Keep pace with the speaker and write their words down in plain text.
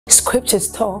Scriptures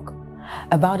talk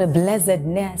about a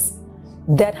blessedness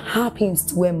that happens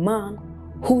to a man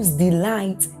whose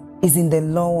delight is in the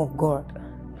law of God.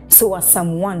 So as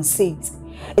Psalm 1 says,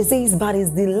 it says, but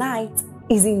his delight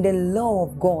is in the law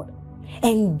of God,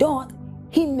 and doth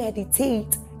he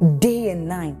meditate day and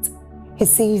night. He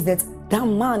says that that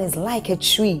man is like a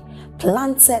tree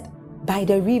planted by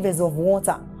the rivers of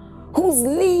water, whose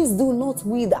leaves do not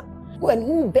wither, and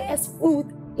who bears fruit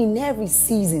in every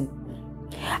season.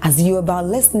 As you're about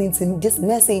listening to this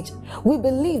message, we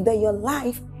believe that your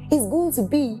life is going to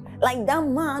be like that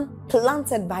man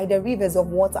planted by the rivers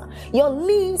of water. Your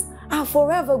leaves are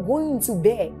forever going to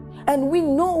bear. And we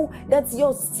know that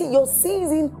your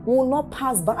season will not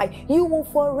pass by. You will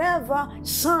forever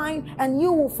shine and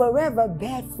you will forever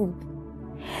bear fruit.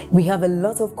 We have a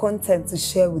lot of content to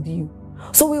share with you.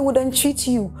 So we would entreat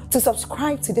you to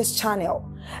subscribe to this channel,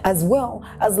 as well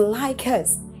as like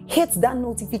us. Hit that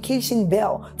notification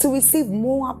bell to receive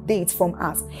more updates from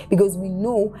us, because we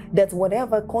know that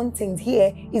whatever content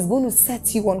here is going to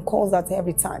set you on course at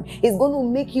every time. It's going to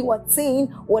make you attain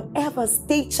whatever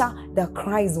stature that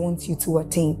Christ wants you to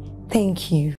attain. Thank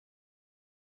you.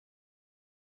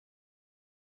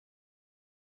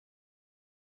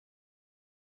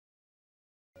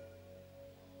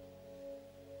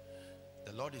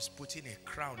 The Lord is putting a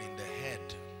crown in the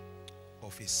head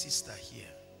of a sister here.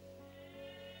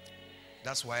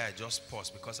 That's why I just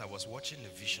paused, because I was watching the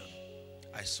vision.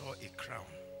 I saw a crown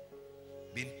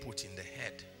being put in the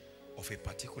head of a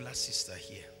particular sister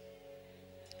here.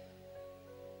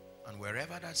 And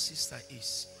wherever that sister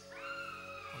is,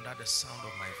 under the sound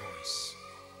of my voice,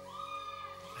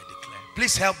 I declare,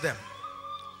 please help them.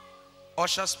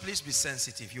 Ushers, please be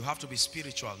sensitive. You have to be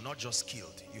spiritual, not just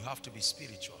skilled. You have to be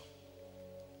spiritual.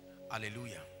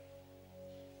 Hallelujah.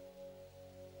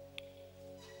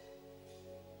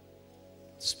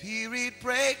 Spirit,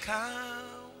 break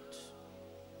out.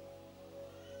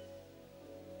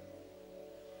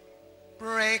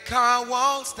 Break our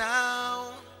walls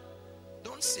down.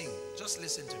 Don't sing, just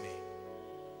listen to me.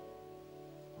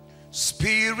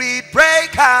 Spirit,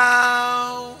 break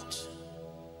out.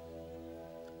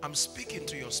 I'm speaking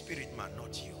to your spirit man,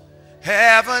 not you.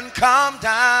 Heaven, come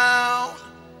down.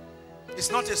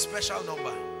 It's not a special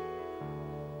number.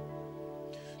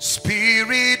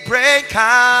 Spirit, break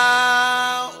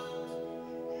out.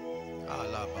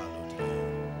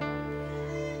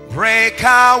 Break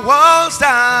our walls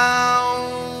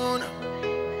down.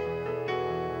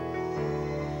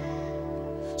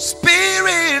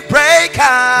 Spirit, break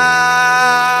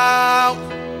out.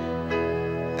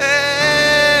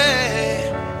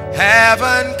 Hey,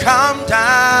 heaven, come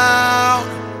down.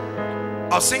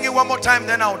 I'll sing it one more time,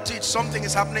 then I'll teach. Something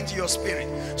is happening to your spirit.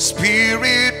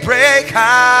 Spirit, break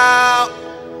out.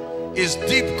 Is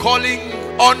deep calling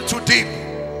unto deep.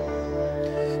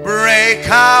 Break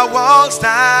our walls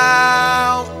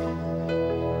down.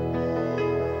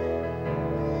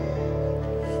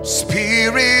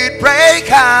 Spirit, break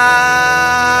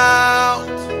out.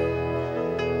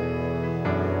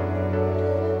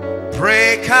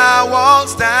 Break our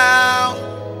walls down.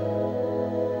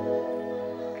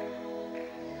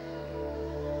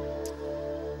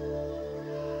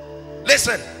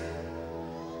 Listen,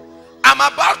 I'm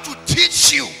about to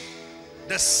teach you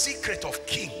the secret of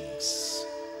kings.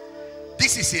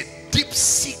 This is a deep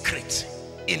secret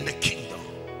in the kingdom.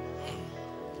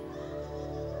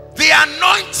 The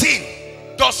anointing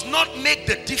does not make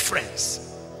the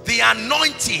difference. The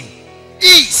anointing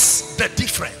is the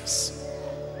difference.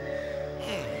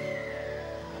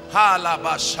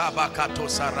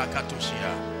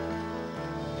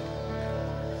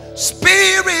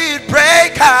 Spirit,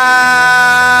 break out.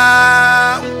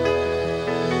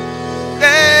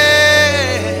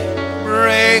 Hey,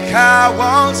 break our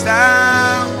walls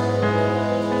down.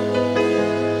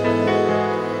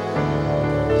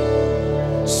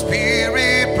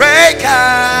 Spirit, break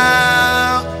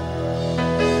out.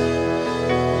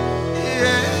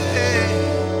 Yeah.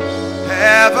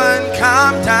 Heaven,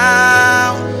 come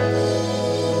down.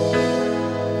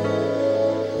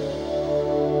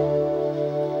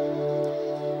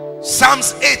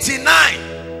 Psalms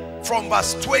 89 from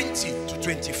verse 20 to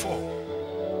 24.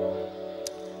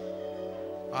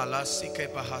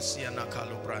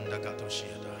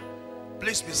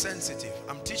 Please be sensitive.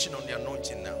 I'm teaching on the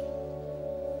anointing now.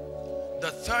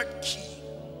 The third key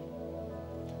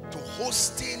to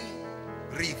hosting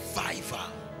revival.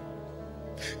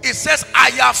 It says, I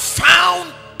have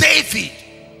found David,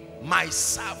 my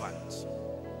servant.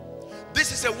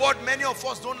 This is a word many of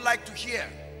us don't like to hear.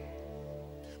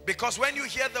 Because when you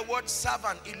hear the word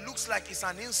servant, it looks like it's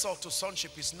an insult to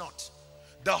sonship. It's not.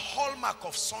 The hallmark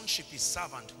of sonship is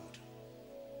servanthood.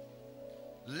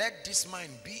 Let this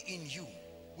mind be in you,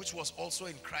 which was also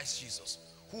in Christ Jesus,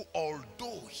 who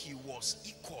although he was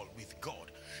equal with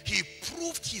God, he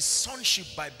proved his sonship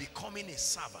by becoming a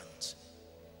servant.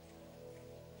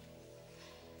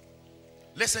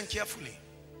 Listen carefully.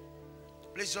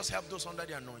 Please just help those under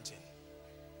the anointing.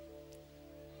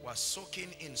 We're soaking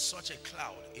in such a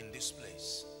cloud in this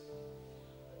place.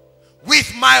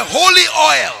 With my holy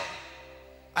oil,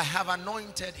 I have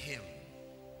anointed him.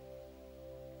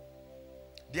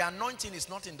 The anointing is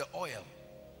not in the oil,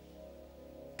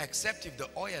 except if the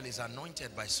oil is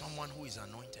anointed by someone who is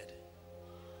anointed.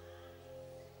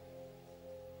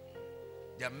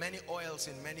 There are many oils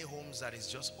in many homes that is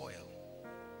just oil.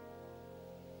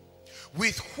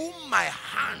 With whom my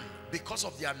hand, because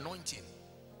of the anointing,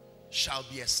 shall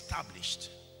be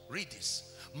established. Read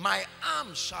this. My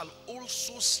arm shall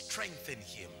also strengthen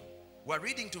him. We're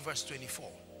reading to verse 24.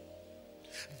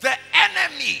 The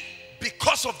enemy,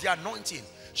 because of the anointing,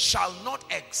 shall not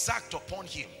exact upon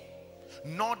him,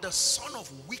 nor the son of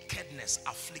wickedness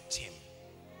afflict him.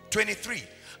 23.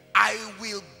 I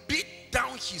will beat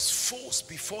down his foes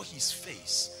before his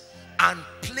face and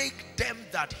plague them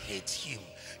that hate him.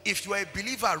 If you are a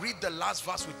believer, read the last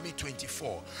verse with me,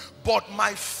 24. But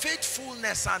my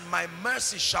faithfulness and my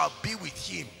mercy shall be with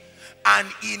him, and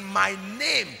in my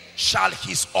name shall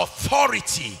his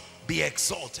authority be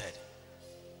exalted.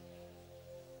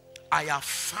 I have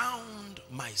found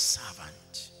my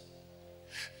servant.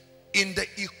 In the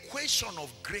equation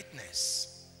of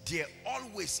greatness, there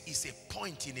always is a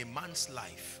point in a man's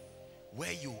life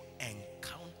where you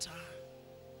encounter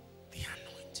the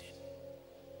anointing.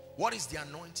 What is the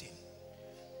anointing?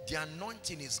 The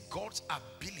anointing is God's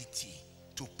ability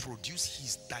to produce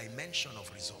his dimension of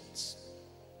results.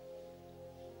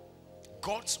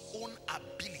 God's own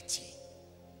ability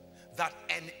that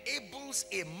enables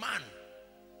a man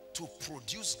to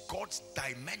produce God's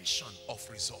dimension of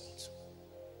result.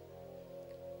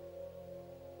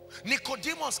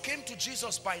 Nicodemus came to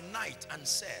Jesus by night and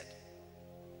said,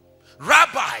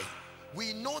 Rabbi,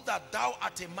 we know that thou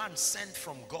art a man sent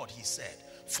from God. He said,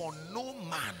 for no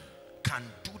man can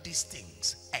do these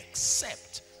things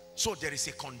except, so there is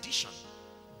a condition,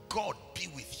 God be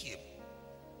with him.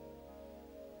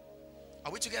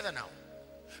 Are we together now?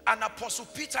 And Apostle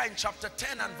Peter in chapter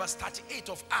 10 and verse 38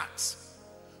 of Acts,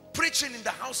 preaching in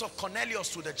the house of Cornelius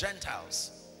to the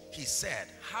Gentiles, he said,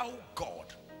 how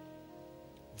God,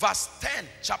 verse 10,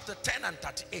 chapter 10 and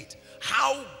 38,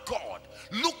 how God,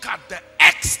 look at the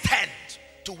extent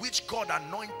to which God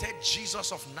anointed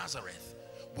Jesus of Nazareth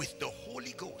with the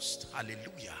Holy Ghost,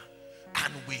 hallelujah,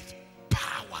 and with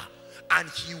power. And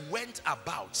he went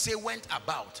about, say went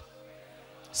about,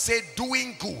 say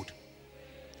doing good.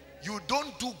 You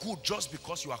don't do good just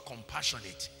because you are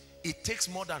compassionate. It takes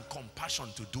more than compassion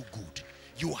to do good.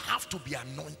 You have to be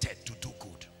anointed to do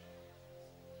good.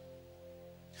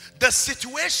 The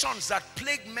situations that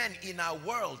plague men in our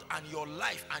world and your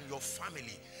life and your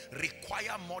family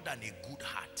require more than a good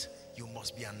heart. You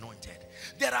must be anointed.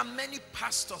 There are many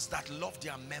pastors that love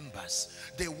their members.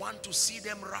 They want to see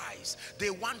them rise. They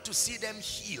want to see them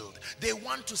healed. They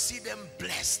want to see them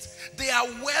blessed. They are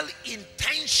well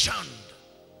intentioned.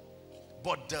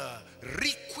 But the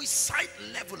requisite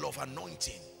level of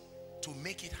anointing to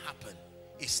make it happen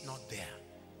is not there.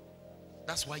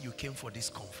 That's why you came for this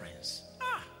conference.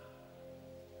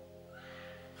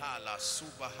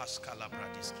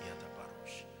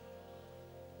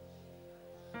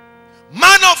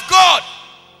 Man of God,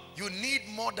 you need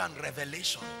more than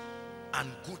revelation and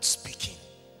good speaking.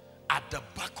 At the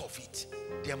back of it,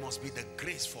 there must be the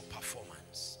grace for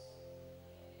performance.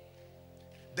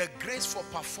 The grace for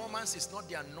performance is not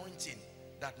the anointing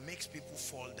that makes people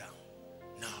fall down.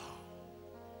 No.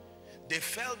 They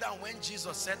fell down when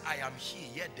Jesus said, I am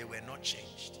he, yet they were not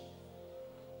changed.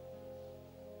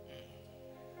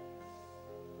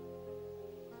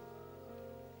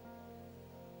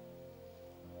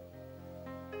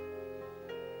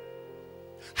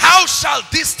 How shall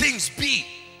these things be,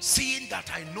 seeing that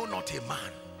I know not a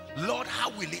man? Lord, how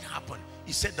will it happen?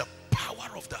 He said, the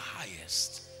power of the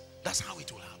highest. That's how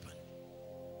it will happen.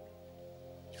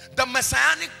 The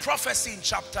messianic prophecy in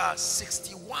chapter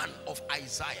 61 of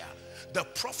Isaiah, the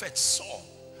prophet saw,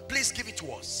 please give it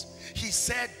to us. He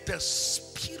said, the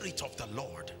Spirit of the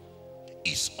Lord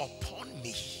is upon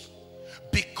me,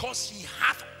 because he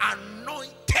hath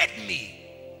anointed me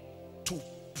to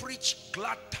preach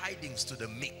glad tidings to the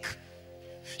meek.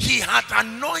 He hath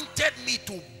anointed me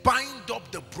to bind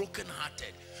up the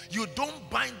brokenhearted. You don't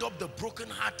bind up the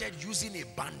brokenhearted using a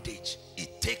bandage.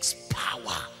 It takes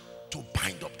power to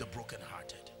bind up the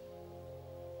brokenhearted.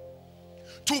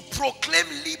 To proclaim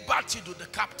liberty to the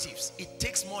captives, it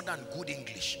takes more than good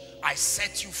English. I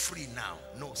set you free now.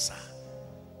 No, sir.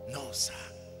 No, sir.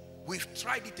 We've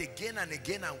tried it again and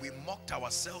again, and we mocked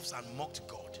ourselves and mocked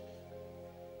God.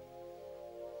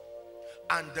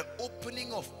 And the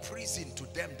opening of prison to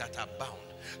them that are bound.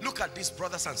 Look at this,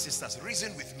 brothers and sisters.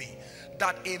 Reason with me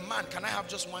that a man, can I have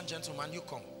just one gentleman? You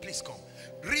come, please come.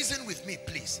 Reason with me,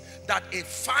 please, that a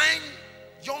fine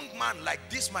young man like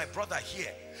this, my brother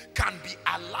here, can be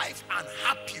alive and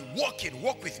happy,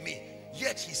 walk with me,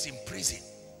 yet he's in prison.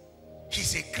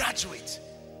 He's a graduate.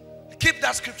 Keep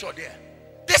that scripture there.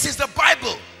 This is the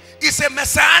Bible. It's a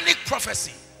messianic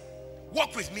prophecy.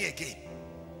 Walk with me again.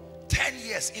 10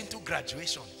 years into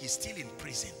graduation, he's still in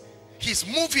prison. He's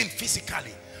moving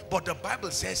physically, but the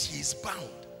Bible says he is bound.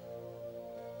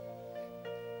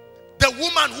 The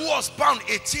woman who was bound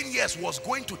 18 years was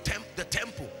going to the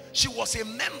temple. She was a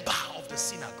member of the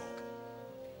synagogue.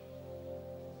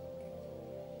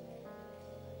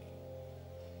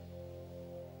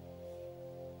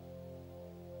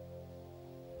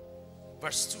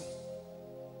 Verse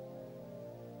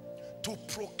 2. To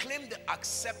proclaim the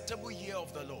acceptable year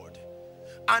of the Lord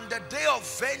and the day of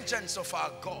vengeance of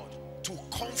our God, to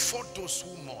comfort those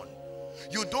who mourn.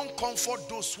 You don't comfort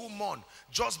those who mourn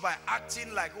just by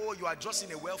acting like, oh, you are just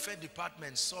in a welfare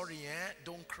department. Sorry,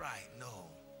 don't cry. No.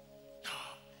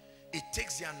 It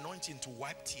takes the anointing to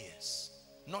wipe tears,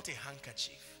 not a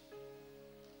handkerchief.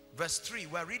 Verse 3,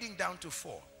 we're reading down to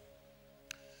 4.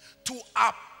 To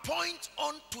appoint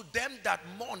unto them that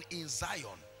mourn in Zion.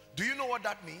 Do you know what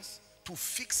that means? To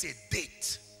fix a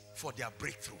date for their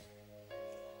breakthrough.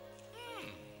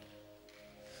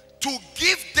 To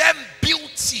give them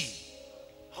beauty.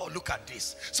 Oh, look at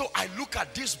this. So I look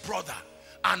at this brother,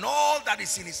 and all that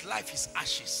is in his life is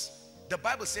ashes. The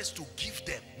Bible says to give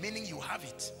them, meaning you have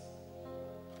it.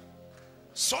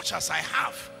 Such as I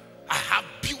have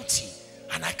beauty,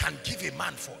 and I can give a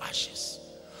man for ashes.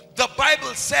 The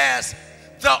Bible says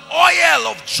the oil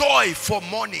of joy for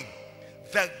mourning,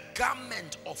 the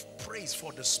garment of praise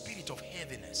for the spirit of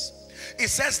heaviness. It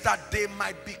says that they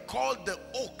might be called the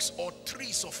oaks or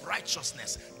trees of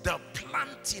righteousness, the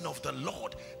planting of the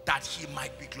Lord, that he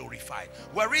might be glorified.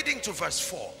 We're reading to verse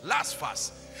 4, last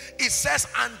verse. It says,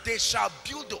 and they shall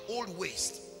build the old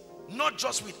waste, not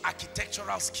just with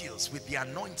architectural skills, with the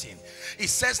anointing. It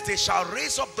says they shall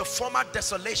raise up the former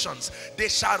desolations. They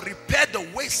shall repair the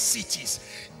waste cities,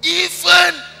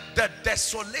 even the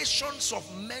desolations of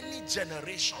many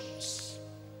generations.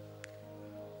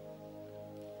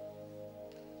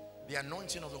 The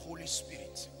anointing of the Holy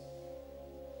Spirit.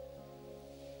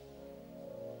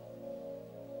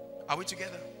 Are we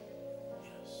together?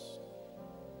 Yes.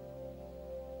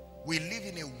 We live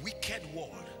in a wicked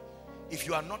world. If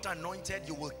you are not anointed,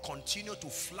 you will continue to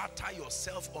flatter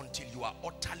yourself until you are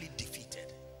utterly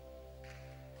defeated.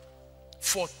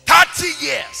 For 30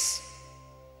 years,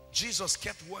 Jesus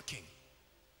kept working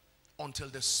until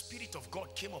the Spirit of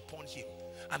God came upon him.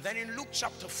 And then in Luke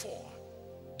chapter 4,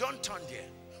 don't turn there,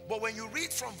 but when you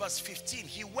read from verse 15,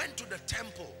 he went to the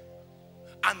temple,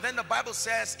 and then the Bible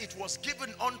says it was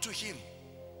given unto him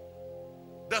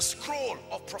the scroll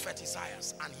of prophet Isaiah,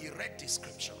 and he read this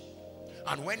scripture.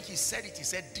 And when he said it, he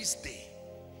said, this day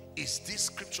is this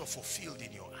scripture fulfilled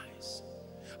in your eyes.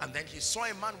 And then he saw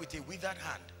a man with a withered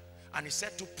hand, and he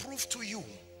said, to prove to you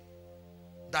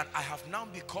that I have now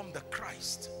become the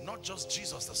Christ, not just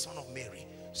Jesus the son of Mary,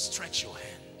 stretch your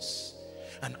hands.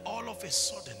 And all of a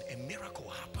sudden a miracle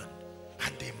happened,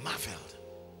 and they marveled.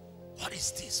 What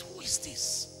is this? Who is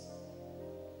this?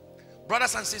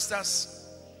 Brothers and sisters,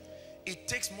 it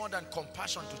takes more than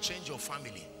compassion to change your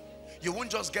family. You won't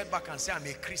just get back and say, I'm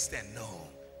a Christian. No.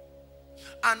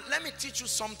 And let me teach you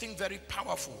something very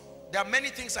powerful. There are many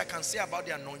things I can say about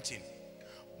the anointing,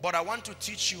 but I want to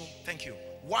teach you, thank you,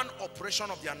 one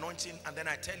operation of the anointing, and then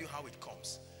I tell you how it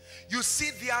comes. You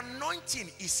see, the anointing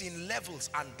is in levels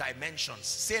and dimensions.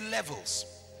 Say levels.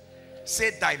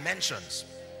 Say dimensions.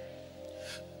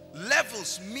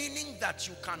 Levels meaning that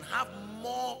you can have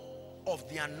more of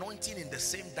the anointing in the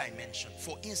same dimension.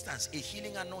 For instance, a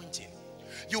healing anointing.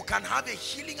 You can have a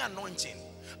healing anointing,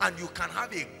 and you can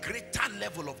have a greater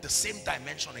level of the same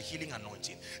dimension, a healing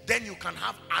anointing. Then you can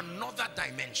have another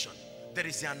dimension. There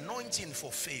is the anointing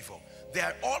for favor. There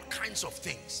are all kinds of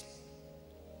things.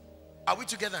 Are we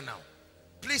together now?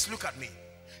 Please look at me.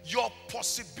 Your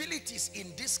possibilities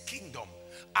in this kingdom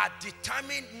are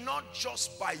determined not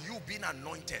just by you being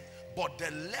anointed, but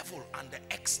the level and the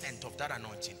extent of that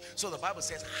anointing. So the Bible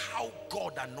says how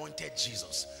God anointed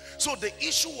Jesus. So the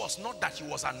issue was not that he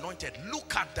was anointed.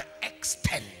 Look at the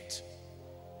extent.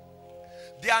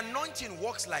 The anointing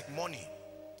works like money.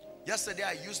 Yesterday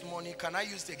I used money. Can I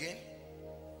use it again?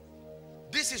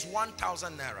 This is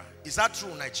 1,000 naira. Is that true,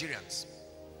 Nigerians?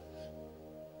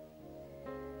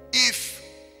 If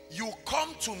you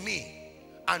come to me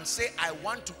and say, I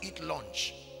want to eat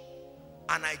lunch,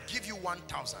 and I give you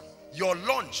 1,000, your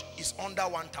lunch is under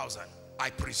 1,000, I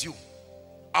presume.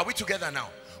 Are we together now?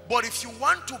 But if you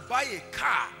want to buy a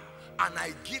car and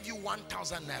I give you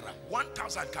 1,000 naira,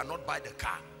 1,000 cannot buy the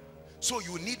car. So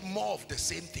you need more of the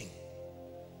same thing.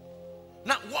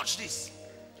 Now watch this.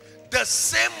 The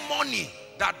same money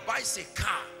that buys a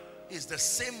car is the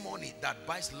same money that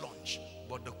buys lunch,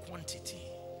 but the quantity.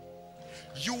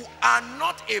 You are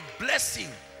not a blessing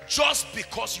just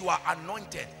because you are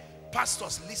anointed.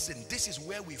 Pastors, listen, this is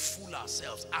where we fool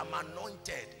ourselves. I'm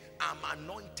anointed. I'm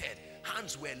anointed.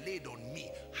 Hands were laid on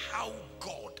me. How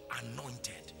God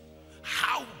anointed.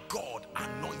 How God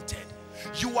anointed.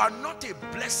 You are not a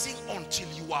blessing until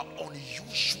you are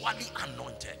unusually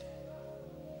anointed.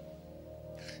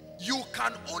 You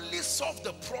can only solve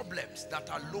the problems that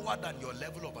are lower than your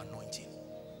level of anointing.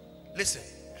 Listen,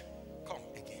 come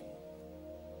again.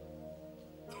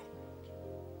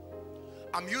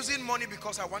 I'm using money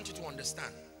because I want you to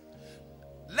understand.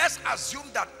 Let's assume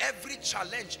that every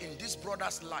challenge in this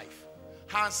brother's life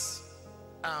has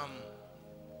a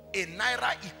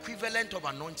naira equivalent of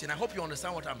anointing. I hope you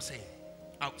understand what I'm saying.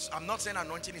 I'm not saying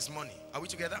anointing is money. Are we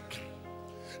together?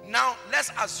 Now,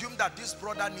 let's assume that this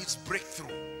brother needs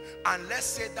breakthrough. And let's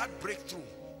say that breakthrough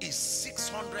is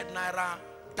 600 naira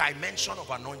dimension of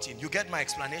anointing. You get my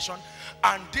explanation?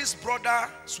 And this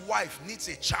brother's wife needs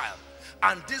a child.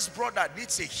 And this brother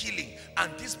needs a healing.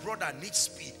 And this brother needs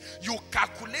speed. You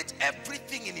calculate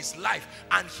everything in his life.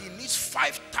 And he needs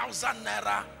 5,000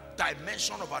 naira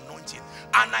dimension of anointing.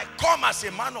 And I come as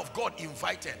a man of God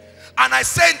invited. And I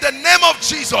say, in the name of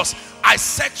Jesus, I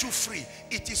set you free.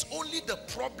 It is only the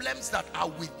problems that are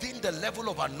within the level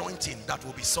of anointing that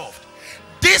will be solved.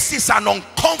 This is an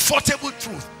uncomfortable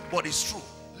truth, but it's true.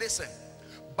 Listen,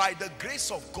 by the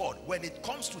grace of God, when it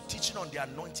comes to teaching on the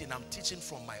anointing, I'm teaching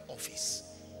from my office,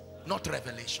 not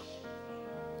revelation.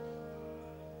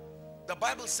 The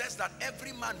Bible says that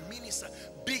every man minister.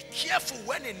 Be careful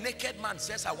when a naked man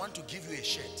says, I want to give you a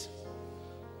shirt.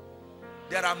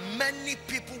 There are many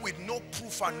people with no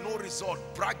proof and no result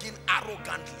bragging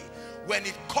arrogantly. When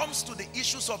it comes to the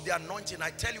issues of the anointing,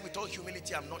 I tell you with all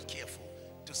humility, I'm not careful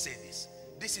to say this.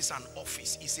 This is an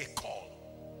office, it's a call.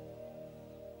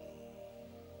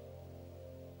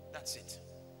 That's it.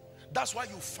 That's why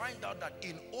you find out that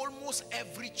in almost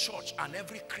every church and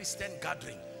every Christian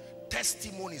gathering,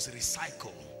 testimonies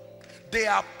recycle. They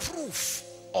are proof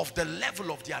of the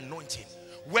level of the anointing.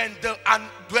 When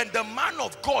the man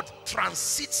of God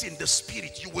transits in the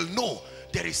spirit, you will know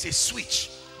there is a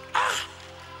switch.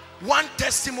 One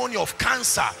testimony of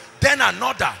cancer, then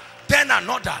another, then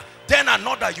another, then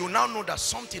another. You now know that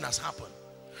something has happened.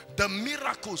 The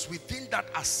miracles within that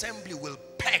assembly will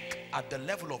peck at the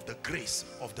level of the grace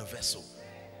of the vessel.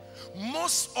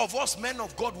 Most of us men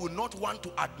of God will not want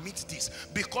to admit this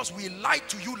because we lie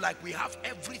to you like we have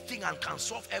everything and can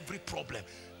solve every problem.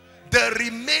 The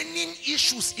remaining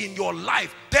issues in your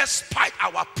life, despite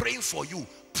our praying for you,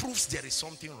 proves there is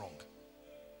something wrong.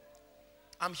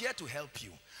 I'm here to help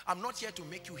you. I'm not here to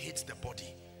make you hate the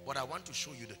body, but I want to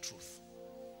show you the truth.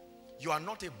 You are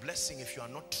not a blessing if you are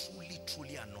not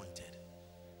truly anointed.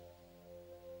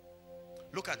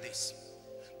 Look at this.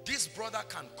 This brother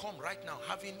can come right now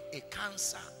having a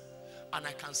cancer, and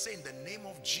I can say, in the name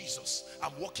of Jesus,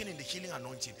 I'm walking in the healing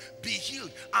anointing. Be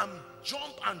healed and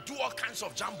jump and do all kinds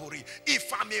of jamboree.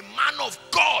 If I'm a man of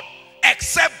God,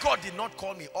 except God did not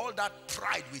call me, all that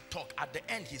pride we talk, at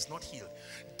the end he's not healed.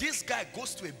 This guy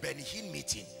goes to a Benny Hinn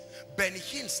meeting. Benny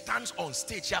Hinn stands on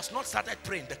stage. He has not started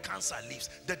praying. The cancer leaves.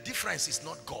 The difference is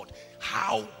not God.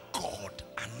 How God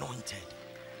anointed.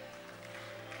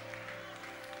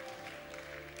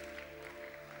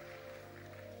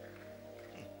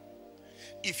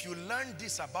 If you learn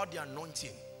this about the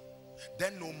anointing,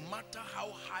 then no matter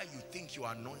how high you think you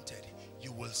are anointed,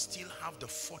 you will still have the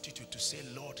fortitude to say,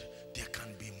 Lord, there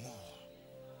can be more.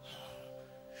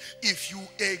 If you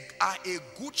are a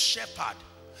good shepherd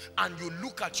and you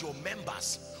look at your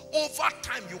members, over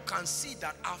time you can see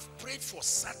that I've prayed for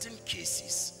certain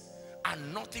cases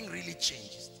and nothing really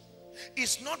changes.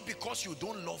 It's not because you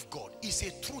don't love God. It's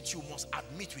a truth you must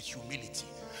admit with humility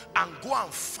and go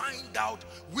and find out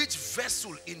which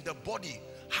vessel in the body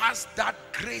has that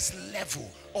grace level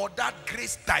or that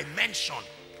grace dimension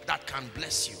that can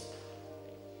bless you.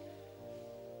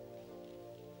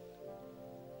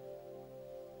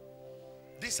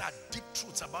 These are deep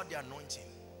truths about the anointing.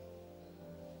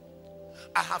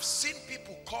 I have seen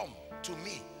people come to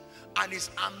me And it's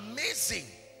amazing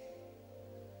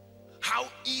how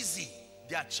easy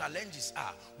their challenges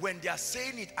are. When they are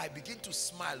saying it, I begin to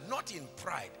smile, not in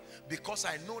pride, because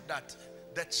I know that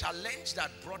the challenge that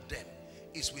brought them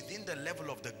is within the level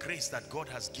of the grace that God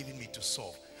has given me to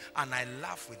solve. And I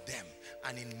laugh with them,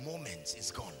 and in moments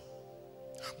it's gone.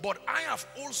 But I have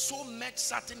also met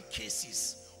certain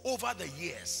cases over the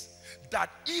years that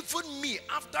even me,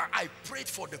 after I prayed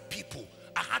for the people,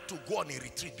 I had to go on a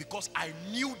retreat because I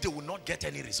knew they would not get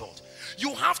any result.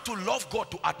 You have to love God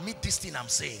to admit this thing I'm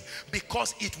saying,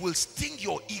 because it will sting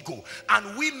your ego.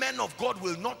 And we men of God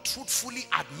will not truthfully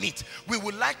admit. We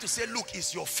would like to say, look,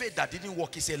 it's your faith that didn't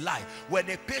work. It's a lie. When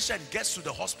a patient gets to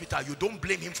the hospital, you don't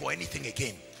blame him for anything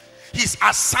again. His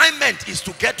assignment is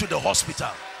to get to the hospital.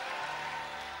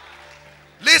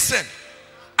 Listen,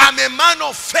 I'm a man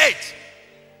of faith.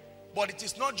 But it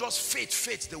is not just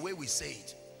faith the way we say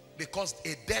it. Because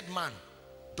a dead man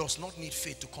does not need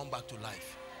faith to come back to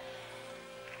life.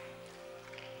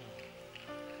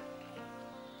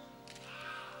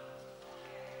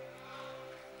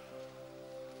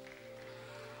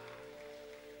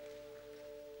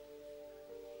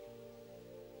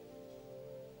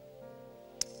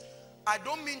 I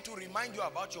don't mean to remind you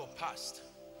about your past,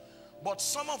 but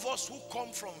some of us who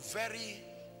come from very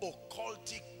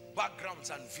occultic backgrounds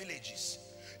and villages,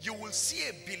 you will see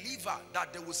a believer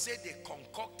that they will say they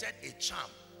concocted a charm.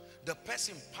 The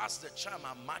person passed the charm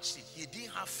and matched it. He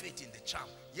didn't have faith in the charm,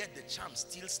 yet the charm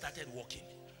still started working.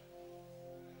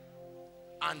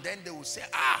 And then they will say,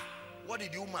 what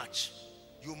did you match?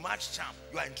 You matched charm.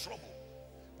 You are in trouble.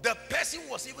 The person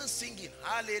was even singing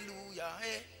hallelujah,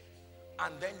 hey,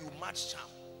 and then you matched charm.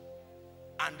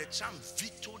 And the charm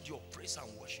vetoed your praise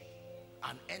and worship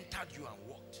and entered you and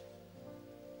walked.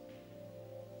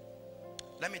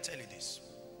 Let me tell you this.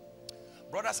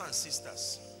 Brothers and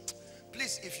sisters,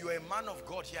 please, if you're a man of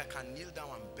God here, I can kneel down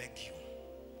and beg you.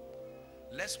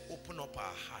 Let's open up our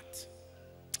heart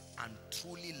and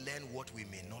truly learn what we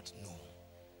may not know.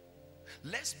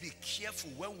 Let's be careful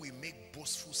when we make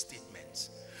boastful statements.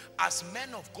 As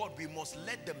men of God, we must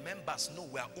let the members know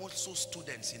we are also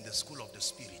students in the school of the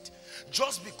Spirit.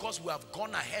 Just because we have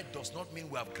gone ahead does not mean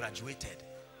we have graduated.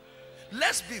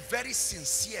 Let's be very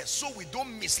sincere so we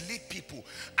don't mislead people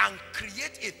and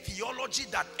create a theology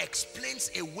that explains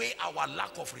away our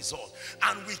lack of result.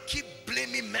 And we keep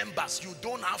blaming members. You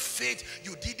don't have faith.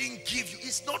 You didn't give.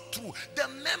 It's not true. The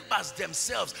members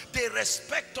themselves, they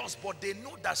respect us, but they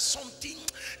know that something,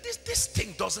 this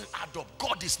thing doesn't add up.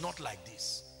 God is not like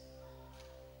this.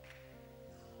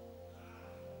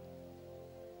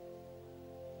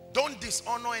 Don't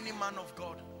dishonor any man of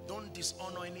God. Don't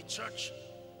dishonor any church.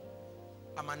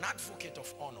 I'm an advocate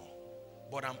of honor,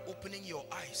 but I'm opening your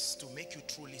eyes to make you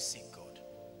truly seek God.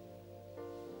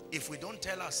 If we don't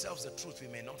tell ourselves the truth, we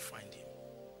may not find him.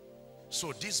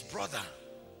 So this brother,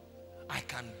 I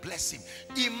can bless him.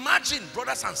 Imagine,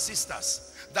 brothers and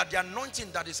sisters, that the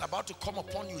anointing that is about to come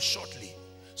upon you shortly,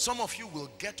 some of you will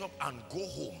get up and go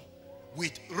home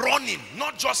with running.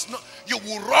 You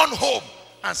will run home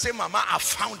and say, Mama, I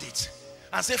found it.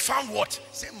 And say, found what?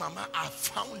 Say, Mama, I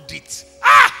found it.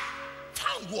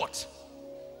 Found what?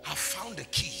 I found the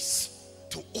keys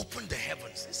to open the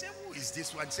heavens. They say, who is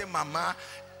this one? Say, Mama,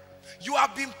 you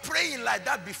have been praying like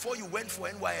that before you went for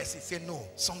NYSC. Say, no,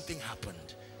 something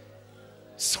happened.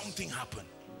 Something happened.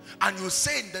 And you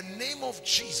say, in the name of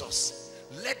Jesus,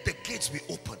 let the gates be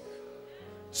open.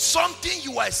 Something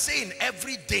you are saying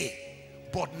every day,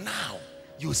 but now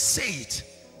you say it.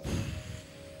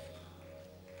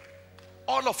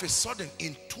 All of a sudden,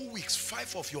 in 2 weeks,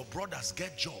 5 of your brothers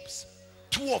get jobs.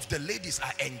 2 of the ladies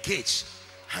are engaged.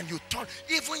 And you turn,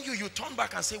 even you turn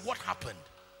back and say, what happened?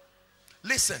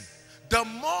 Listen, the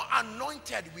more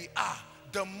anointed we are,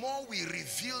 the more we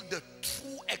reveal the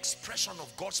true expression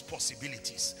of God's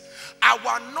possibilities.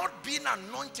 Our not being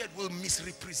anointed will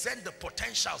misrepresent the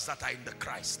potentials that are in the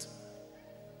Christ.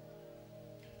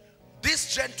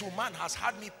 This gentleman has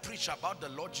had me preach about the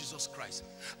Lord Jesus Christ,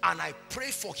 and I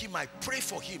pray for him,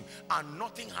 and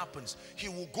nothing happens. He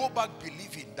will go back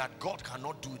believing that God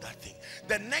cannot do that thing.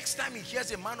 The next time he hears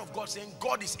a man of God saying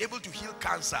God is able to heal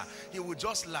cancer, he will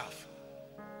just laugh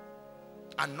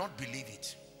and not believe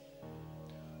it.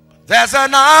 There's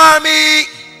an army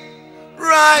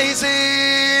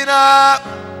rising up.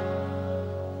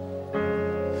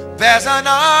 There's an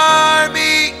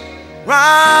army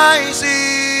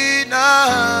rising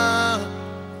up.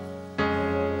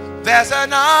 There's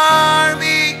an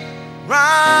army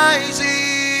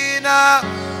rising up.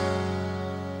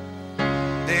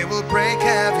 They will break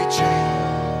every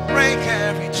chain, break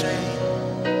every chain.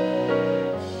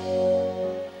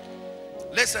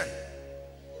 Listen,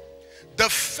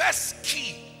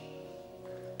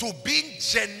 to being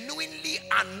genuinely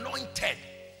anointed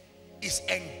is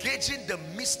engaging the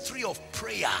mystery of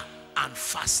prayer and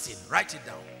fasting. Write it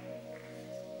down.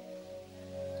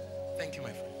 Thank you,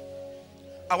 my friend.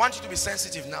 I want you to be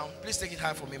sensitive now. Please take it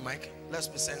high for me, Mike. Let's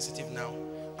be sensitive now.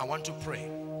 I want to pray.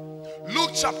 Luke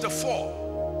chapter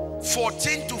 4,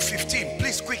 14 to 15.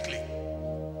 Please quickly.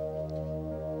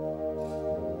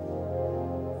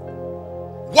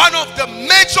 One of the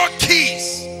major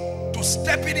keys to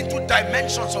stepping into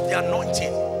dimensions of the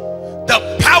anointing,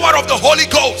 the power of the Holy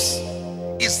Ghost,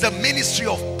 is the ministry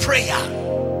of prayer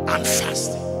and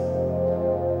fasting.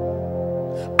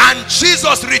 And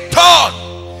Jesus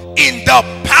returned in the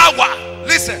power.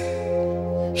 Listen,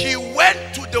 he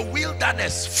went to the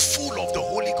wilderness full of the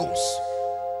Holy Ghost,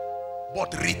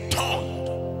 but returned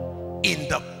in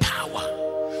the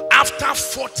power. After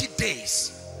 40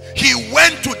 days, he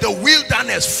went to the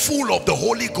wilderness full of the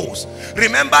Holy Ghost.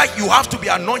 Remember, you have to be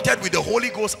anointed with the Holy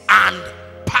Ghost and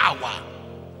power.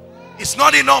 It's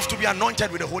not enough to be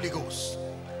anointed with the Holy Ghost.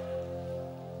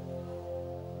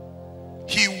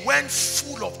 He went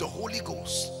full of the Holy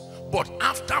Ghost, but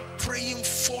after praying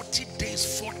 40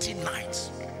 days, 40 nights,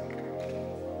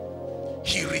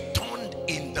 he returned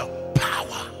in the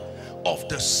power of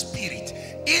the Spirit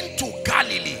into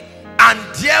Galilee, and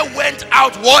there went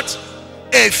out what?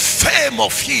 A fame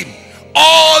of him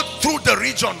all through the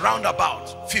region round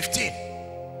about. 15.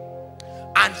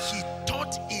 And he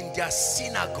taught in their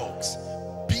synagogues,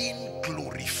 being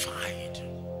glorified.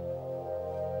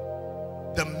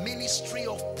 The ministry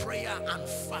of prayer and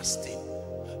fasting.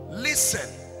 Listen,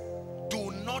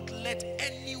 do not let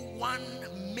anyone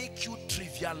make you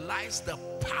trivialize the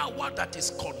power that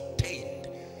is contained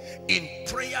in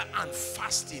prayer and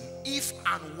fasting, if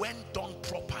and when done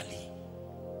properly.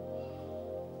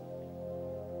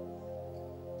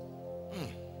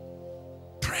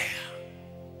 Prayer.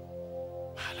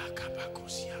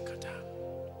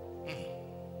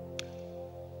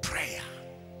 Prayer.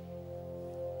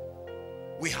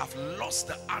 We have lost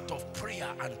the art of prayer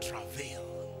and travail.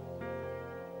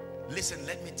 Listen,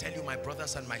 let me tell you, my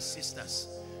brothers and my sisters,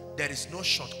 there is no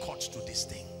shortcut to this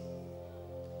thing.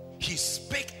 He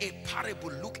spake a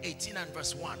parable, Luke 18 and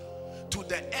verse 1, to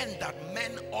the end that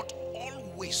men ought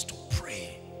always to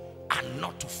pray and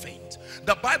not to faint.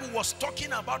 The Bible was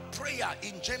talking about prayer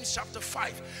in James chapter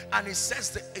 5, and it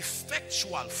says the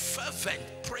effectual fervent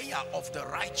prayer of the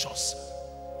righteous,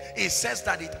 it says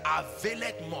that it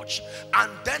availeth much.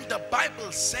 And then the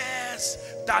Bible says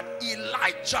that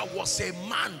Elijah was a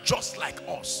man just like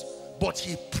us, but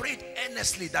he prayed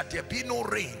earnestly that there be no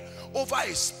rain over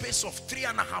a space of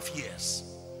 3.5 years.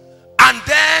 And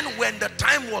then when the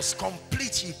time was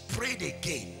complete, he prayed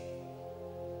again.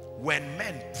 When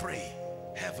men pray,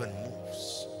 heaven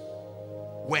moves.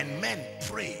 When men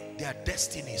pray, their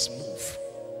destinies move.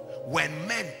 When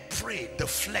men pray, the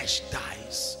flesh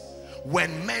dies.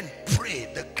 When men pray,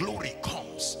 the glory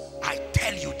comes. I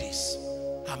tell you this,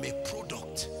 I'm a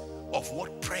product of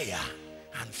what prayer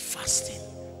and fasting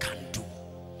can do.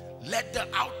 Let the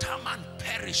outer man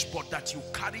perish, but that you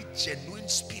carry genuine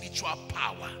spiritual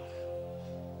power.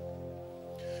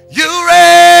 You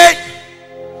reign,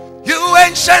 you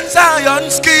ancient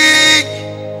Zion's king.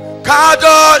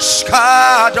 Kadosh,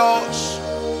 Kadosh,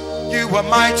 you are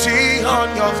mighty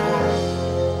on your throne.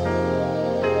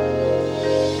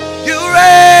 You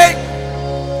reign,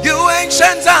 you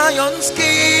ancient Zion's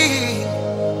king.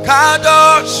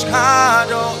 Kadosh,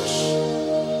 Kadosh,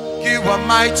 you are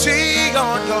mighty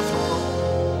on your throne.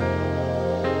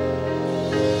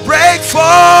 Break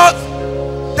forth,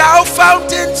 thou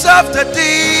fountains of the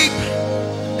deep,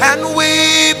 and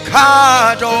weep,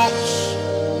 Kadosh.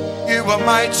 You are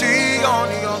mighty on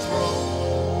your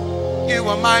throne. You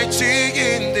are mighty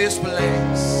in this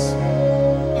place.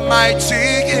 Mighty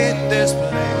in this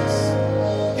place.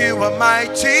 You are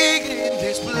mighty in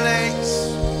this place.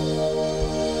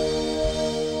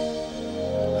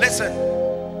 Listen,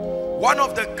 one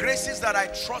of the graces that I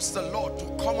trust the Lord to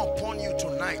come upon you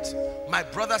tonight, my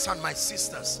brothers and my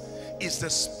sisters, is the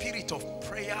spirit of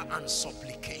prayer and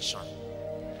supplication.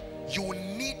 You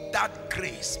need that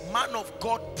grace. Man of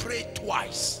God, pray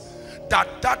twice.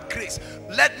 That grace.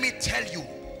 Let me tell you,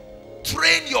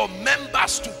 train your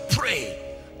members to pray.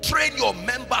 Train your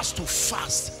members to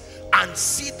fast, and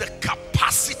see the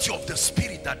capacity of the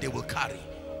spirit that they will carry.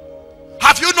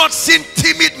 Have you not seen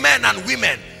timid men and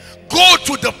women go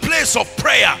to the place of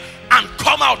prayer and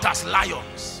come out as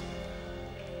lions?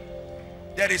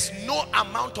 There is no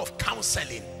amount of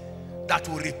counseling that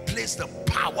will replace the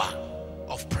power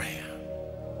of prayer.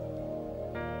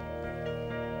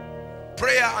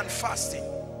 Prayer and fasting.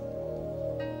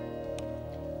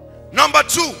 Number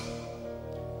 2,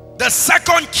 The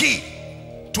second key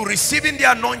to receiving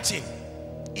the anointing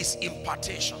is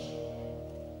impartation.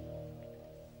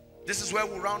 This is where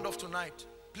we'll round off tonight.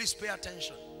 Please pay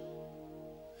attention.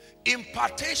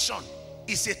 Impartation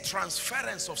is a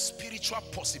transference of spiritual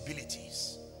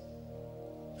possibilities.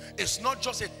 It's not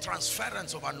just a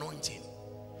transference of anointing.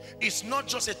 It's not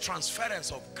just a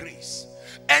transference of grace.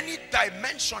 Any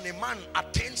dimension a man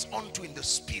attains onto in the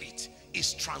spirit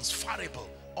is transferable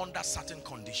under certain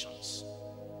conditions.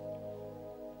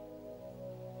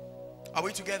 Are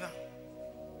we together?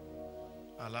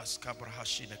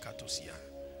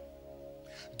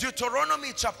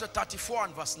 Deuteronomy chapter 34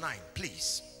 and verse 9,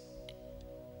 please.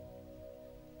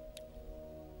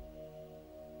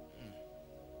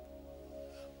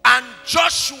 And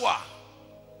Joshua,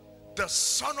 the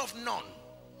son of Nun,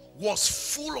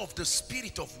 was full of the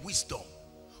spirit of wisdom,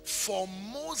 for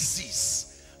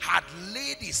Moses had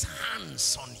laid his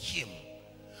hands on him,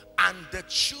 and the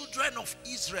children of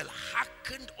Israel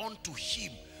hearkened unto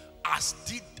him as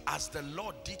the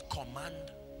Lord did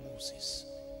command Moses.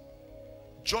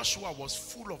 Joshua was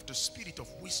full of the spirit of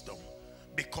wisdom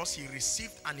because he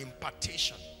received an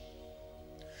impartation.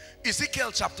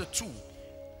 Ezekiel chapter 2,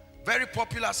 very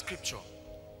popular scripture.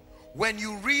 When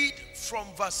you read from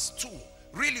verse 2,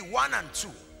 really 1 and 2,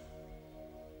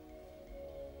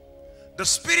 the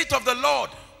spirit of the Lord,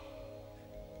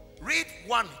 read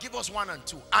 1, give us 1 and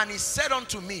 2. And he said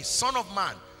unto me, Son of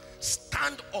man,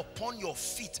 stand upon your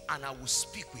feet and I will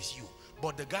speak with you.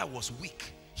 But the guy was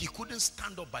weak. He couldn't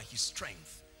stand up by his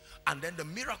strength. And then the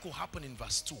miracle happened in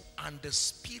verse 2. And the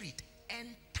spirit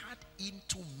entered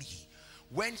into me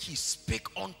when he spake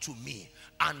unto me,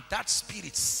 and that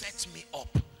spirit set me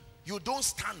up. You don't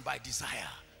stand by desire.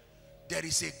 There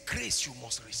is a grace you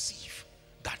must receive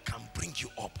that can bring you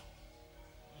up.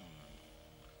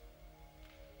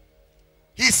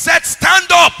 He said, stand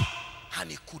up,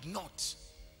 and he could not.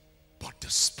 But the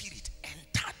spirit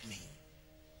entered me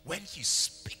when he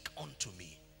spake unto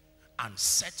me and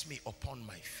set me upon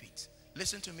my feet.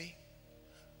 Listen to me.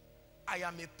 I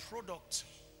am a product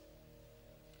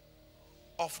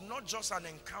of not just an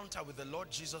encounter with the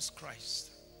Lord Jesus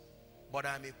Christ, but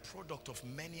I am a product of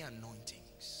many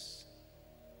anointings.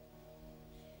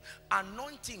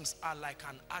 Anointings are like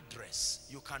an address.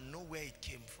 You can know where it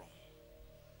came from.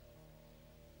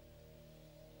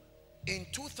 In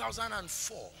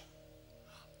 2004,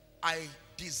 I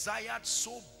desired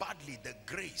so badly the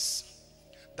grace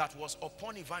that was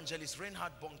upon evangelist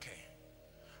Reinhard Bonke,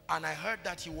 and I heard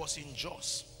that he was in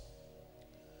Jos,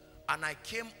 and I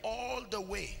came all the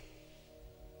way.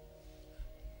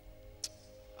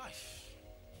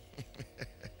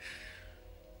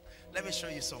 Let me show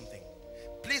you something.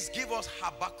 Please give us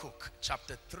Habakkuk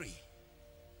chapter 3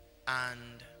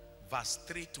 and verse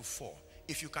 3 to 4.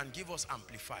 If you can give us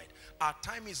amplified. Our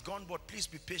time is gone, but please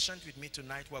be patient with me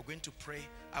tonight. We're going to pray.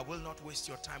 I will not waste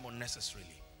your time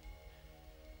unnecessarily.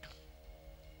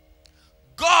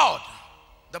 God,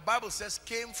 the Bible says,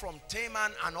 came from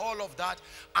Teman and all of that,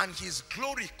 and his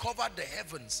glory covered the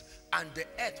heavens, and the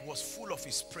earth was full of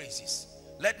his praises.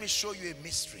 Let me show you a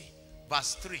mystery.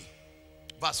 Verse 3,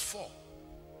 verse 4.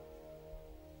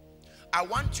 I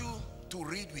want you to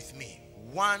read with me.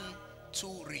 1,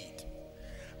 2, read.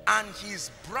 And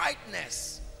his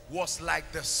brightness was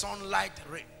like the sunlight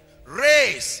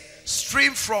rays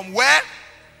stream from where?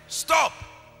 Stop.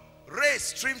 Rays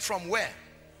stream from where?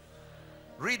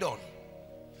 Read on.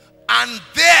 And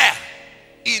there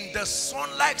in the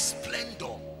sunlight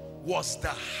splendor was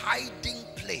the hiding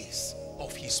place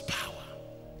of his power.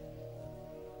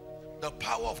 The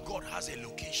power of God has a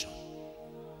location.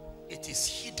 It is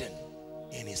hidden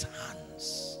in his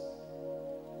hands.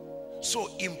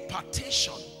 So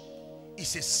impartation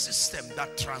is a system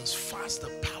that transfers the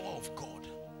power of God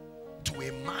to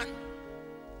a man,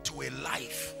 to a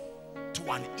life,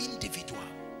 to an individual.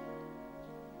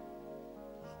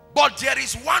 But there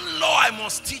is one law I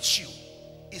must teach you.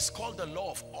 It's called the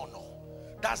law of honor.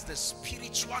 That's the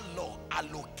spiritual law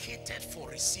allocated for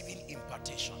receiving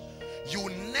impartation. You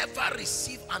never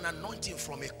receive an anointing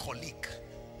from a colleague.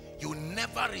 You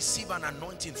never receive an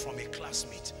anointing from a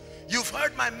classmate. You've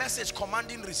heard my message,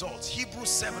 Commanding Results, Hebrews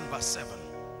 7 verse 7.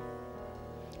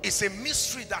 It's a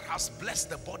mystery that has blessed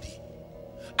the body.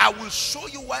 I will show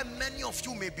you why many of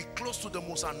you may be close to the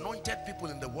most anointed people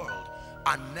in the world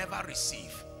and never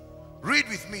receive. Read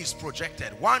with me, it's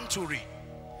projected. 1, 2, read.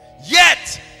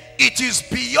 Yet it is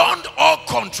beyond all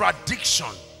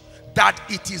contradiction that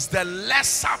it is the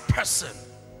lesser person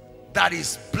that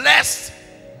is blessed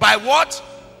by what?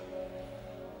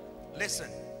 Listen.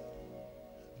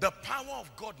 The power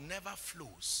of God never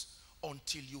flows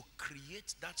until you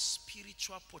create that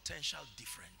spiritual potential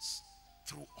difference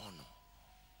through honor.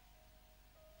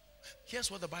 Here's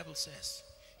what the Bible says.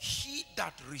 He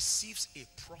that receives a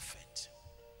prophet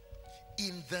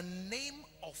in the name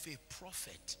of a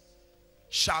prophet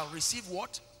shall receive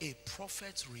what? A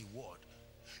prophet's reward.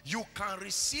 You can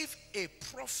receive a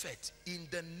prophet in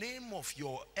the name of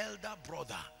your elder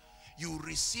brother. You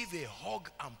receive a hug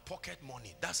and pocket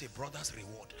money. That's a brother's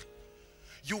reward.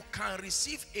 You can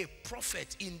receive a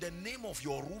prophet in the name of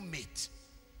your roommate.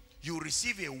 You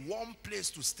receive a warm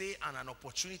place to stay and an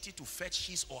opportunity to fetch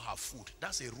his or her food.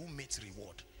 That's a roommate's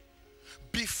reward.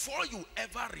 Before you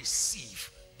ever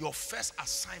receive, your first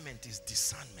assignment is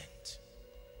discernment.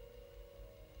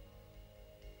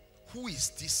 Who is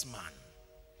this man?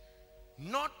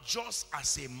 Not just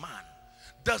as a man.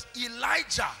 Does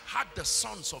Elijah had the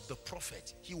sons of the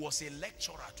prophet? He was a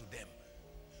lecturer to them.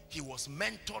 He was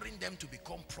mentoring them to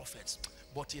become prophets.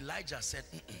 But Elijah said,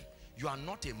 you are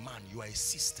not a man, you are a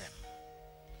system.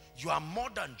 You are more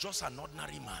than just an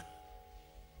ordinary man.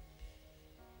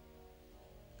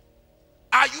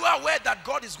 Are you aware that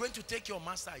God is going to take your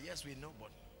master? Yes, we know,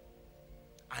 but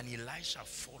and Elisha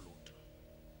followed.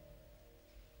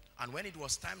 And when it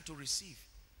was time to receive,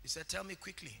 he said, tell me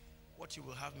quickly what you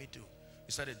will have me do.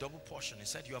 He said, a double portion. He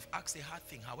said, you have asked a hard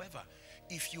thing. However,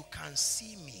 if you can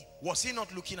see me. Was he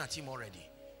not looking at him already?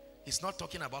 He's not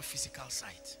talking about physical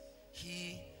sight.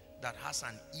 He that has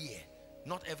an ear,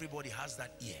 not everybody has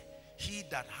that ear. He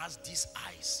that has these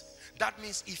eyes. That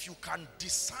means if you can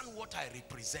discern what I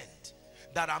represent,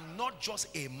 that I'm not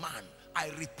just a man, I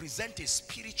represent a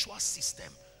spiritual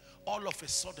system. All of a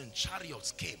sudden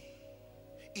chariots came.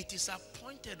 It is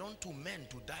appointed unto men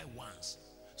to die once.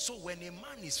 So when a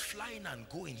man is flying and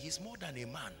going, he's more than a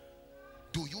man.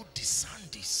 Do you discern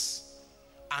this?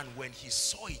 And when he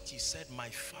saw it, he said, my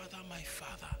father,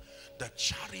 the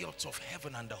chariots of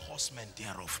heaven and the horsemen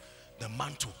thereof, the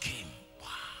mantle came.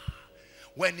 Wow.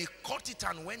 When he caught it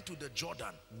and went to the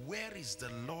Jordan, where is the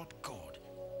Lord God?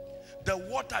 The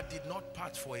water did not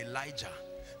part for Elijah.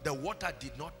 The water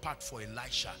did not part for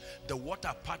Elisha. The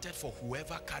water parted for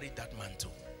whoever carried that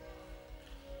mantle.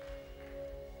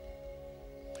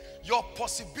 Your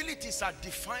possibilities are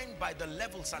defined by the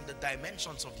levels and the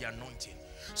dimensions of the anointing.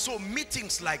 So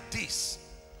meetings like this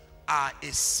are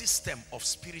a system of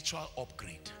spiritual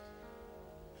upgrade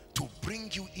to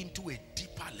bring you into a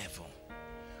deeper level.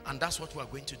 And that's what we're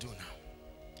going to do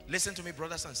now. Listen to me,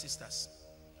 brothers and sisters.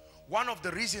 One of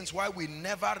the reasons why we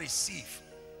never receive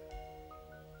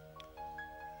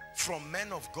from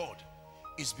men of God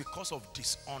is because of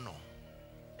dishonor.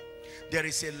 There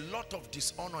is a lot of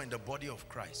dishonor in the body of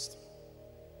Christ.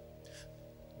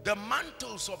 The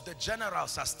mantles of the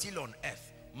generals are still on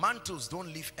earth. Mantles don't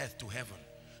leave earth to heaven.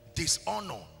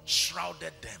 Dishonor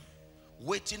shrouded them,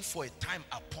 waiting for a time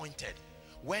appointed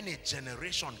when a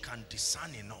generation can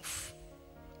discern enough.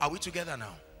 Are we together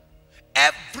now?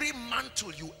 Every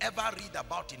mantle you ever read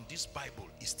about in this Bible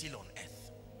is still on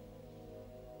earth.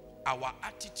 Our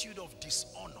attitude of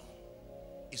dishonor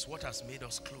is what has made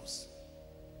us close.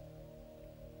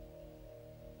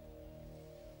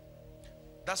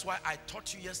 That's why I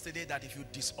taught you yesterday that if you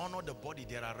dishonor the body,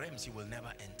 there are realms you will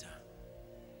never enter.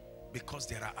 Because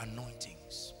there are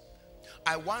anointings.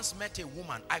 I once met a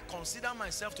woman. I consider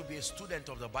myself to be a student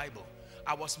of the Bible.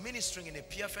 I was ministering in a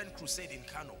PFN crusade in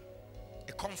Kano,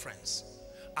 a conference.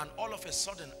 And all of a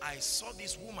sudden, I saw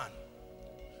this woman.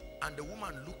 And the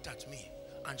woman looked at me.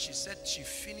 And she said she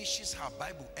finishes her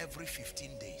Bible every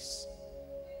 15 days.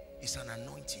 It's an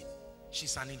anointing.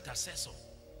 She's an intercessor.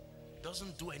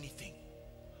 Doesn't do anything.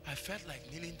 I felt like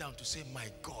kneeling down to say, my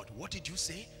God, what did you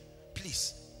say?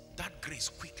 Please, that grace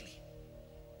quickly.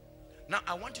 Now,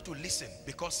 I want you to listen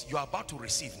because you are about to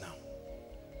receive now.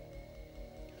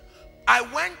 I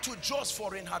went to Jos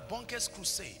for Reinhard Bonke's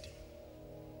crusade.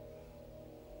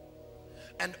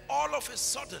 And all of a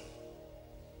sudden,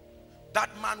 that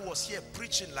man was here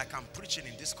preaching like I'm preaching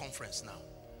in this conference now.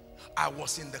 I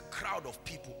was in the crowd of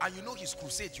people. And you know his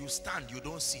crusade, you stand, you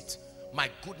don't sit. My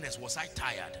goodness, was I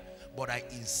tired? But I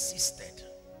insisted.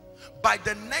 By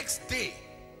the next day,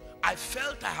 I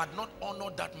felt I had not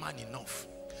honored that man enough.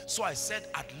 So I said,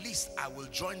 at least I will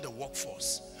join the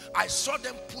workforce. I saw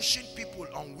them pushing people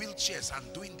on wheelchairs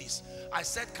and doing this. I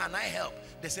said, can I help?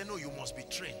 They said, no, you must be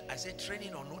trained. I said,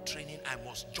 training or no training, I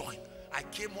must join. I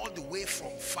came all the way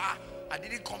from far. I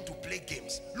didn't come to play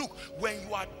games. Look, when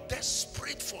you are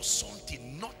desperate for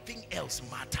something, nothing else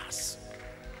matters.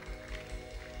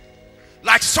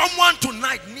 Like someone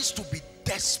tonight needs to be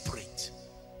desperate.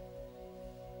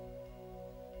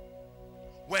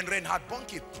 When Reinhard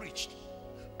Bonke preached,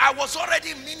 I was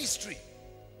already in ministry.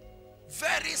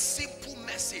 Very simple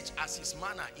message as his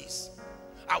manner is.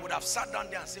 I would have sat down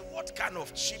there and said, what kind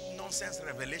of cheap nonsense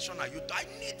revelation are you? I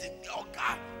need it. Oh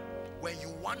God. When you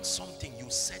want something, you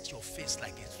set your face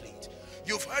like a flint.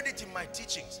 You've heard it in my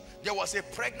teachings. There was a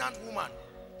pregnant woman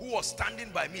who was standing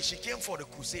by me. She came for the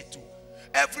crusade too.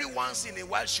 Every once in a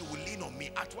while, she will lean on me.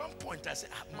 At one point, I said,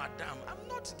 Madam, I'm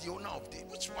not the owner of this.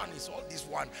 Which one is all this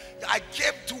one? I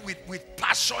came to with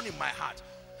passion in my heart.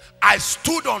 I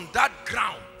stood on that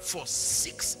ground for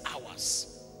 6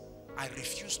 hours. I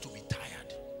refused to be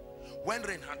tired. When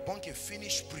Reinhard Bonnke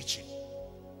finished preaching,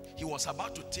 he was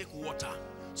about to take water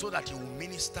so that he will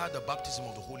minister the baptism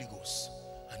of the Holy Ghost.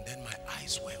 And then my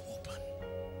eyes were open.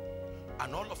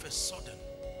 And all of a sudden,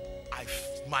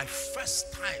 my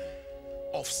first time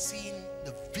of seeing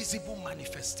the visible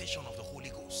manifestation of the Holy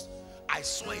Ghost, I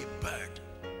saw a bird.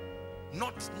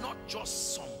 Not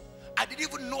just some. I didn't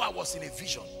even know I was in a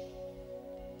vision.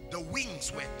 The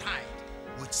wings were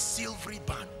tied with silvery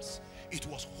bands. It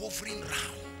was hovering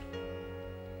round.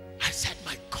 I said,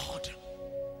 my God,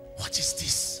 what is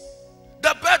this?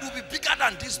 The bird will be bigger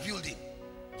than this building,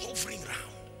 hovering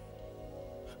round.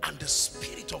 And the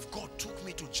Spirit of God took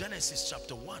me to Genesis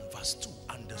chapter 1 verse 2,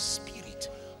 and the Spirit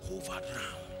hovered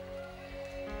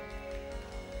round.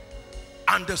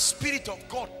 And the Spirit of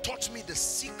God taught me the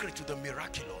secret to the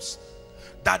miraculous,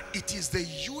 that it is the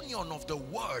union of the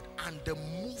word and the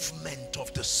movement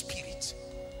of the Spirit,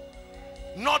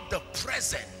 not the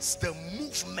presence, the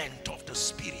movement of the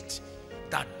Spirit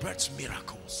that births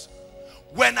miracles.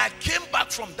 When I came back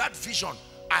from that vision,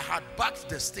 I had backed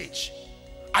the stage.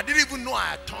 I didn't even know I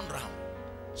had turned around.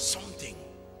 Something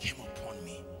came upon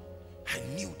me. I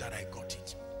knew that I got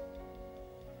it.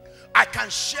 I can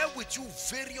share with you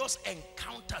various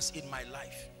encounters in my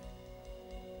life.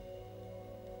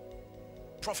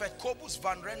 Prophet Kobus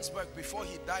van Rensburg, before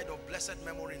he died of blessed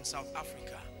memory in South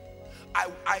Africa,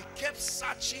 I kept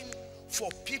searching for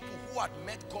people who had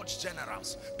met God's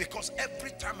generals, because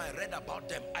every time I read about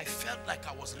them, I felt like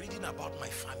I was reading about my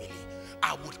family.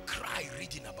 I would cry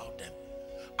reading about them.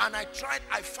 And I tried,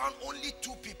 I found only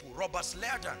 2 people, Robert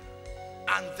Lerden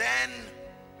and then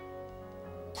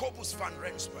Kobus van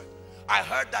Rensburg. I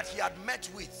heard that he had met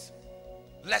with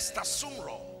Lester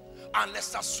Sumrall, and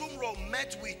Lester Sumrall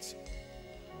met with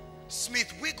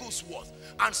Smith Wigglesworth,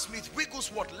 and Smith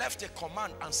Wigglesworth left a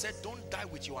command and said, don't die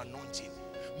with your anointing.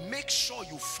 Make sure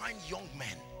you find young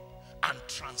men and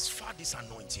transfer this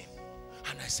anointing.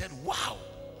 And I said, wow.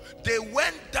 They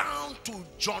went down to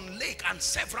John Lake and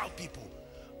several people.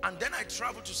 And then I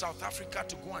traveled to South Africa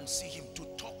to go and see him, to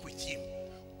talk with him.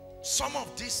 Some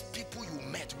of these people you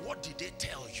met, what did they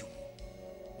tell you?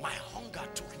 My hunger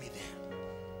took me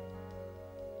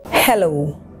there.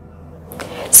 Hello.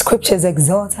 Scriptures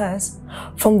exhort us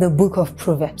from the book of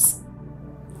Proverbs.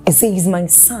 It says, my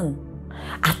son,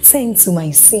 attend to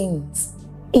my sayings,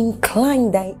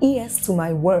 incline thy ears to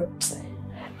my words.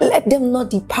 Let them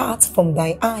not depart from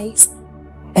thy eyes,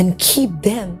 and keep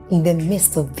them in the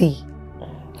midst of thee.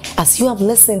 As you have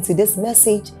listened to this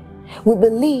message, we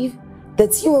believe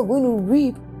that you are going to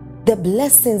reap the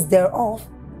blessings thereof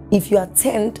if you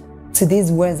attend to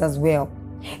these words as well.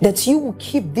 That you will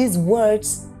keep these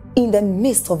words in the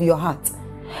midst of your heart.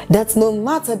 That no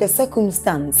matter the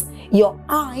circumstance, your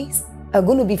eyes are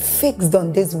going to be fixed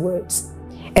on these words.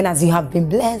 And as you have been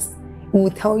blessed, we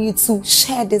will tell you to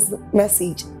share this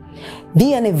message.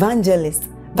 Be an evangelist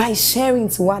by sharing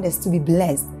to others to be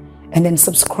blessed. And then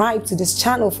subscribe to this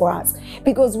channel for us,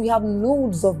 because we have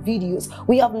loads of videos,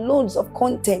 we have loads of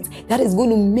content that is going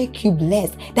to make you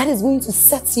blessed, that is going to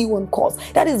set you on course,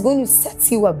 that is going to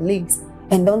set you ablaze.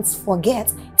 And don't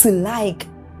forget to like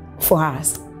for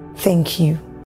us. Thank you.